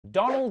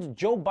Donald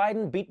Joe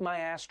Biden beat my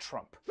ass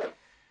Trump.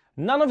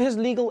 None of his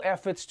legal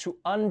efforts to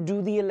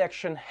undo the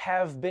election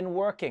have been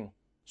working.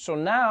 So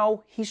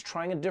now he's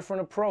trying a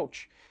different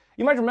approach.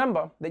 You might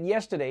remember that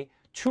yesterday,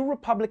 2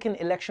 Republican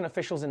election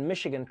officials in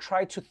Michigan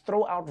tried to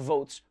throw out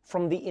votes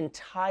from the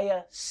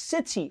entire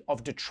city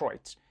of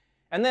Detroit.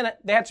 And then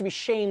they had to be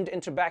shamed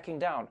into backing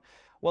down.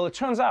 Well, it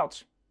turns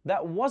out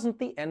that wasn't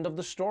the end of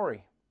the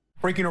story.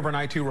 Breaking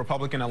overnight, 2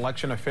 Republican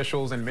election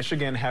officials in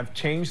Michigan have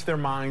changed their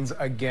minds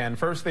again.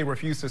 First, they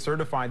refused to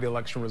certify the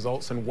election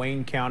results in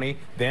Wayne County.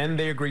 Then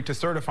they agreed to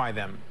certify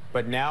them.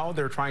 But now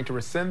they're trying to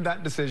rescind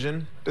that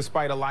decision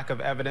despite a lack of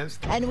evidence.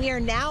 And we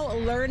are now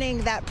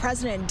learning that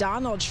President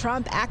Donald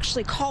Trump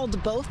actually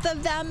called both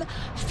of them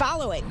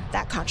following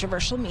that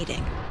controversial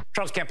meeting.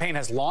 Trump's campaign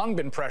has long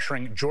been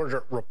pressuring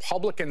Georgia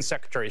Republican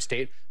Secretary of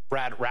State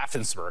Brad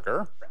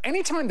Raffensperger.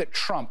 Anytime that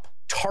Trump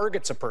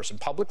targets a person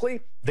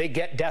publicly, they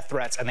get death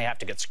threats and they have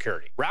to get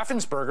security.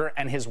 Raffensperger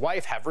and his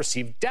wife have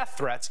received death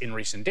threats in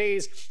recent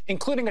days,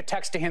 including a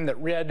text to him that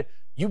read,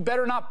 "You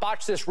better not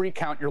botch this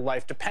recount, your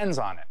life depends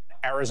on it."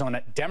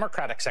 Arizona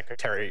Democratic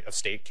Secretary of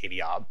State Katie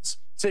Hobbs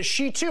says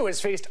she too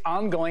has faced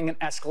ongoing and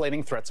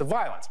escalating threats of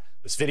violence.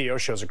 This video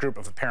shows a group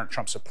of apparent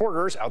Trump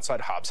supporters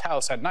outside Hobbs'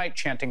 house at night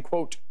chanting,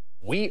 quote,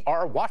 "We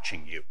are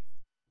watching you."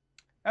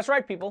 That's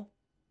right, people.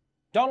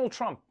 Donald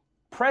Trump,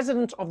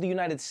 President of the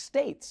United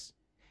States,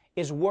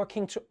 is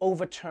working to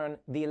overturn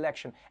the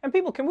election. And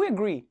people, can we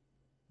agree?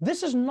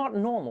 This is not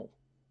normal.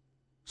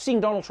 Seeing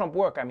Donald Trump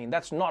work, I mean,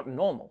 that's not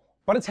normal.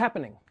 But it's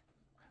happening.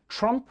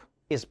 Trump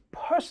is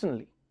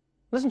personally,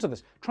 listen to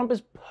this, Trump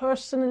is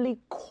personally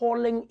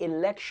calling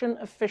election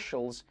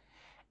officials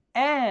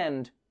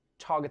and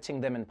targeting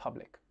them in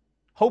public,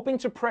 hoping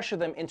to pressure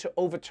them into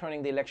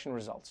overturning the election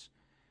results,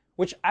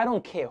 which I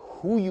don't care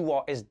who you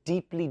are is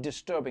deeply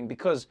disturbing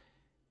because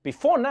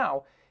before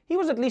now, he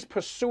was at least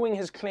pursuing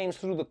his claims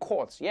through the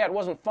courts. Yeah, it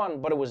wasn't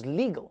fun, but it was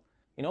legal.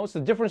 You know, it's the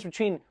difference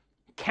between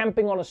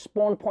camping on a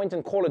spawn point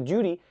in Call of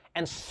Duty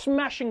and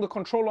smashing the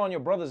controller on your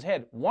brother's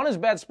head. One is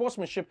bad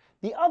sportsmanship,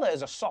 the other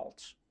is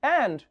assault.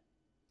 And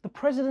the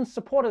president's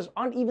supporters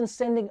aren't even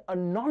sending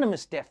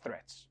anonymous death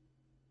threats,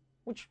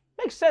 which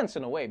makes sense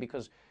in a way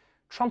because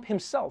Trump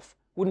himself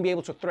wouldn't be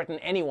able to threaten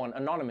anyone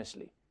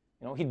anonymously.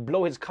 You know, he'd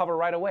blow his cover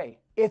right away.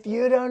 If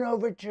you don't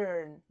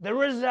overturn the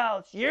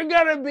results, you're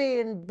gonna be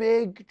in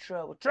big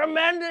trouble,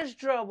 tremendous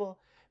trouble.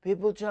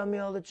 People tell me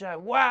all the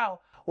time,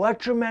 wow, what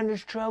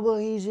tremendous trouble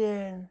he's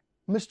in.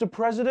 Mr.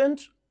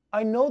 President,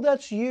 I know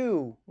that's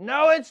you.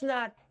 No, it's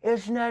not.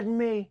 It's not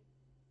me.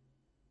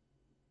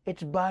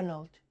 It's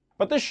Donald.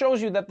 But this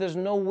shows you that there's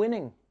no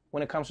winning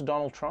when it comes to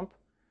Donald Trump.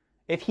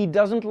 If he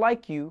doesn't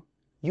like you,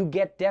 you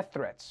get death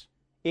threats.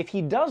 If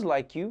he does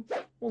like you,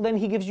 well, then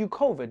he gives you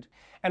COVID.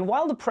 And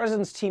while the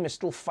president's team is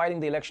still fighting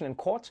the election in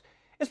court,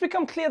 it's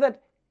become clear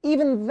that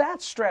even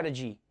that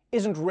strategy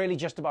isn't really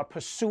just about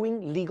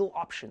pursuing legal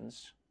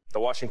options. The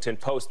Washington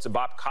Post's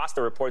Bob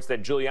Costa reports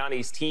that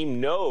Giuliani's team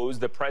knows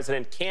the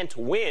president can't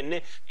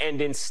win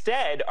and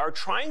instead are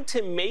trying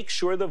to make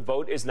sure the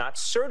vote is not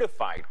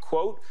certified.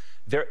 Quote,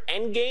 their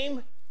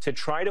endgame to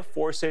try to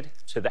force it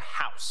to the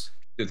House.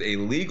 There's a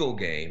legal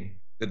game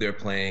that they're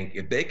playing.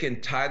 If they can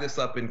tie this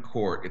up in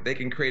court, if they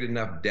can create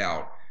enough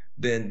doubt,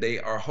 then they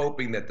are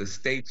hoping that the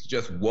states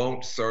just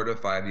won't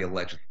certify the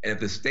election. And if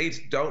the states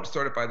don't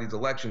certify these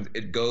elections,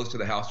 it goes to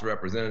the House of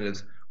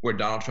Representatives, where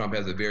Donald Trump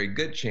has a very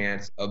good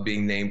chance of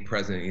being named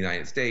president of the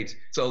United States.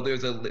 So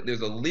there's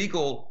a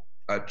legal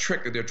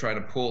trick that they're trying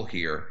to pull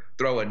here,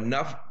 throw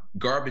enough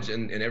garbage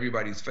in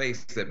everybody's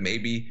face that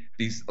maybe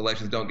these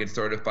elections don't get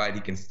certified,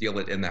 he can steal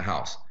it in the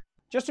House.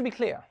 Just to be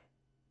clear,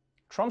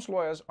 Trump's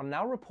lawyers are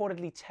now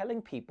reportedly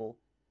telling people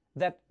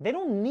that they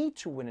don't need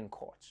to win in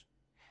court.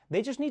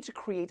 They just need to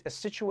create a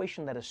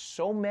situation that is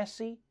so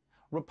messy,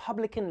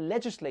 Republican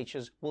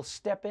legislatures will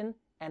step in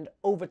and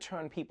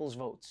overturn people's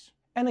votes.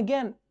 And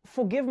again,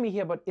 forgive me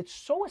here, but it's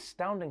so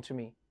astounding to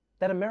me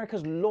that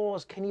America's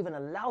laws can even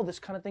allow this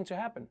kind of thing to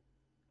happen.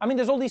 I mean,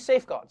 there's all these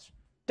safeguards,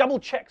 double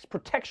checks,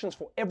 protections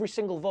for every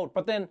single vote.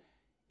 But then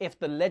if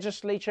the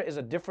legislature is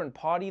a different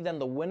party than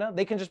the winner,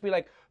 they can just be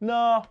like,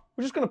 nah,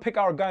 we're just going to pick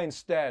our guy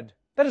instead.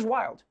 That is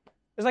wild.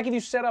 It's like if you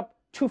set up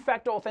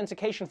two-factor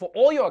authentication for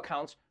all your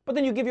accounts, but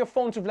then you give your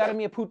phone to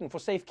Vladimir Putin for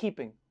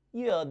safekeeping.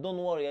 Yeah, don't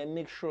worry, I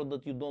make sure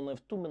that you don't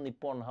have too many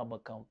Pornhub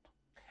accounts.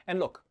 And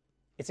look,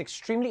 it's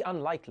extremely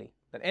unlikely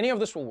that any of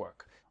this will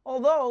work.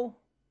 Although,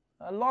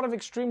 a lot of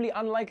extremely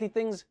unlikely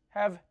things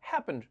have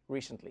happened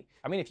recently.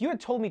 I mean, if you had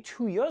told me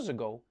 2 years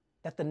ago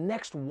that the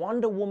next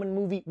Wonder Woman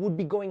movie would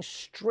be going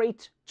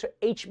straight to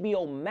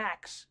HBO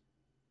Max,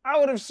 I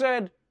would have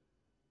said,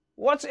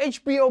 what's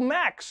HBO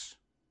Max?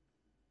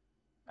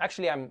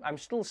 Actually, I'm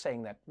still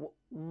saying that.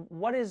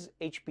 What is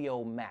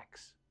HBO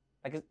Max?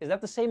 Like, is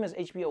that the same as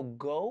HBO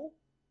Go?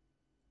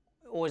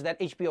 Or is that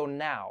HBO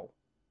Now?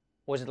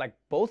 Or is it like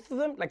both of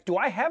them? Like, do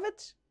I have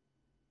it?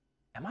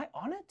 Am I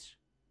on it?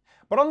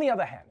 But on the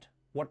other hand,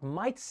 what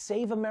might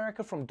save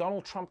America from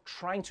Donald Trump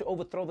trying to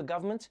overthrow the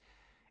government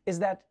is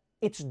that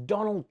it's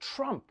Donald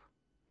Trump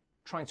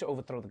trying to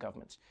overthrow the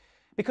government.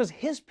 because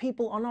his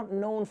people are not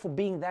known for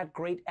being that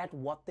great at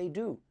what they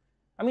do.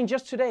 I mean,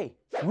 just today,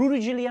 Rudy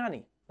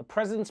Giuliani, the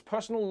president's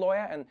personal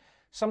lawyer and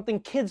something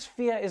kids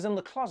fear is in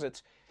the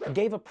closet,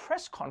 gave a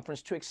press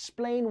conference to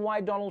explain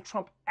why Donald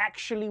Trump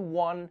actually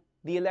won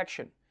the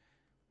election,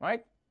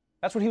 right?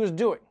 That's what he was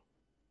doing.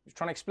 He was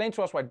trying to explain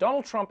to us why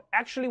Donald Trump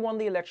actually won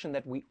the election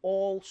that we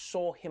all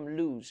saw him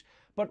lose.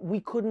 But we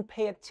couldn't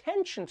pay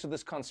attention to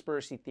this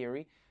conspiracy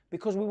theory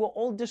because we were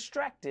all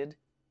distracted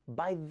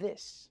by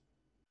this.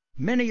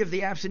 Many of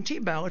the absentee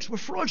ballots were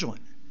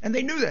fraudulent, and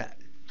they knew that.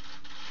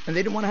 And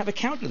they didn't want to have a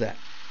count of that.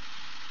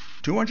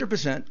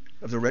 200%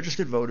 of the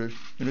registered voters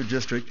in a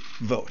district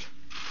vote.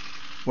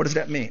 What does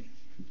that mean?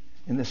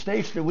 In the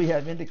states that we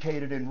have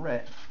indicated in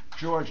red,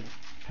 Georgia,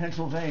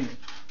 Pennsylvania,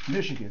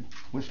 Michigan,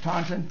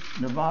 Wisconsin,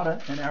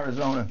 Nevada, and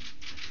Arizona,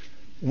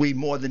 we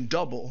more than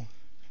double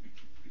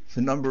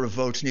the number of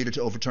votes needed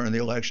to overturn the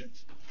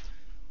elections.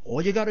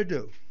 All you got to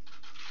do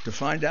to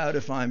find out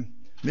if I'm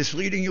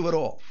misleading you at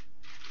all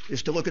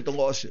is to look at the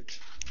lawsuits.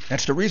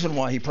 That's the reason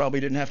why he probably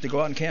didn't have to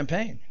go out and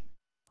campaign.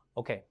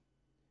 Okay,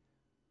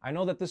 I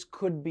know that this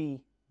could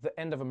be the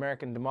end of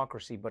American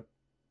democracy, but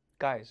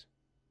guys,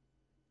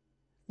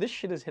 this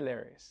shit is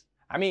hilarious.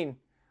 I mean,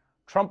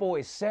 Trump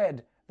always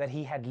said that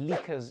he had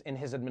leakers in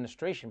his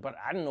administration, but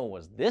I didn't know it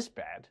was this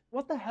bad.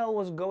 What the hell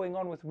was going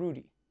on with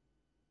Rudy?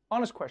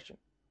 Honest question,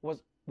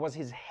 was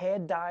his hair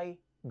dye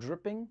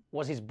dripping?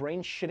 Was his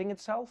brain shitting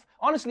itself?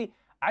 Honestly,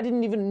 I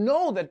didn't even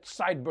know that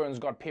sideburns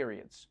got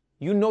periods.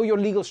 You know your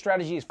legal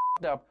strategy is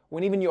f***ed up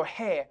when even your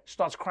hair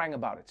starts crying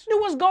about it.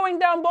 It was going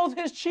down both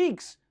his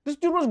cheeks. This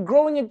dude was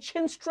growing a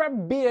chin strap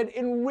beard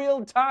in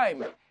real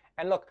time.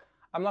 And look,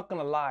 I'm not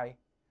gonna lie,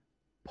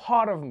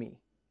 part of me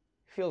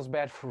feels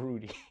bad for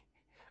Rudy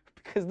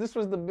because this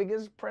was the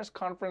biggest press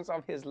conference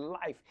of his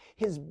life,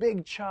 his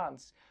big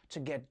chance to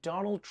get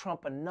Donald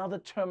Trump another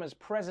term as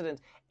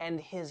president, and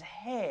his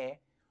hair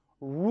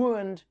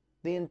ruined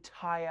the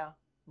entire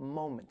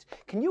moment.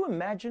 Can you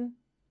imagine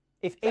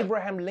if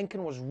Abraham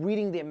Lincoln was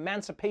reading the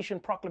Emancipation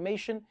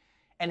Proclamation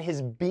and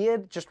his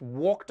beard just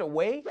walked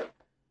away?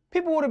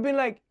 People would have been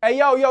like, hey,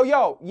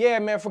 yo, yeah,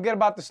 man, forget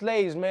about the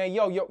slaves, man.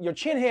 Yo, your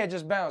chin hair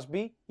just bounced,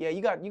 B. Yeah,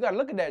 you got to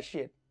look at that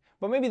shit.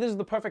 But maybe this is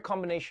the perfect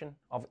combination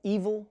of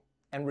evil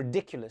and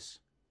ridiculous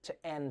to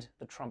end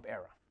the Trump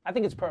era. I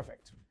think it's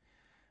perfect.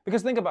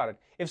 Because think about it.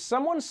 If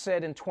someone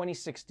said in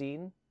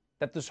 2016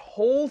 that this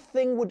whole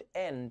thing would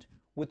end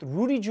with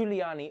Rudy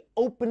Giuliani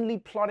openly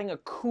plotting a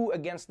coup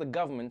against the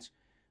government,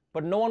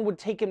 but no one would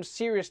take him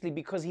seriously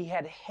because he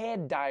had hair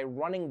dye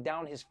running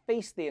down his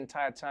face the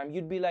entire time,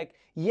 you'd be like,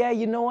 yeah,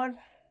 you know what?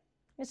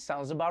 It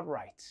sounds about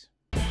right.